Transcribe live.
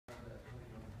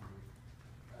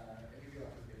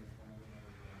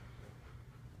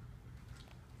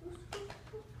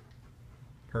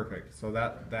Perfect. So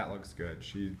that looks good.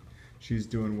 She's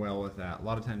doing well with that. A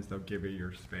lot of times they'll give you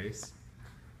your space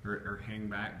or hang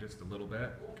back just a little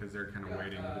bit because they're kind of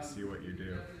waiting to see what you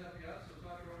do.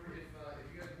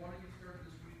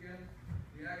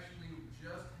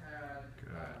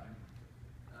 Good.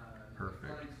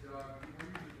 Perfect.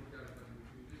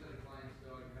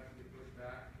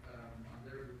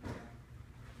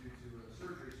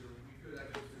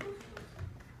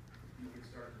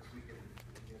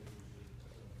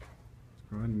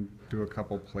 Go ahead and do a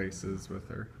couple places with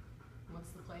her.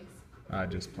 What's the place?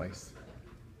 Just place.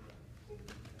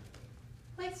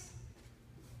 Place.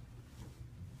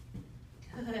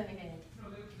 Good. I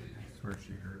swear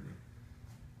she heard me.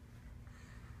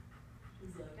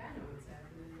 He's like, I know what's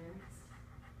happening next.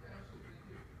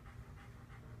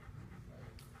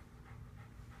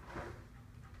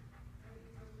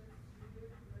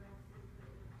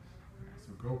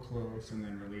 So go close and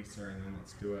then release her, and then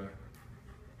let's do a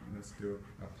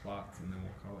plots, and then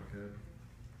we'll call it good.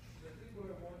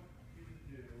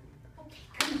 Okay,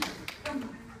 come on.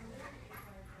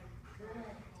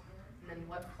 And then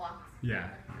what plots? Yeah.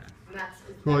 And that's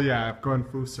Well, yeah. Go and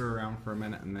foos her around for a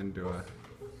minute, and then do a.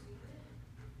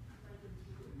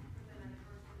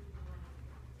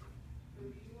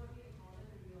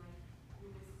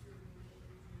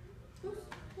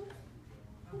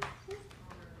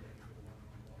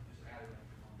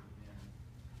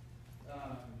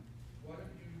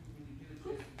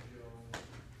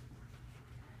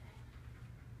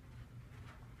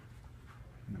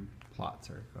 And then plots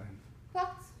her. Go ahead.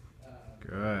 plots.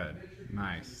 Good.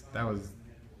 Nice. That was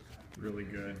really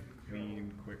good.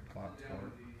 Clean, quick plot for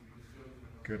her.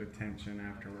 Good attention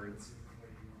afterwards.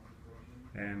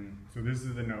 And so this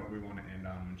is the note we want to end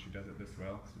on when she does it this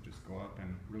well. So just go up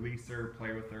and release her,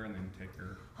 play with her, and then take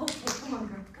her. Okay, come on,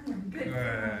 girl. Come on. Good.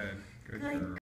 Good. Good girl.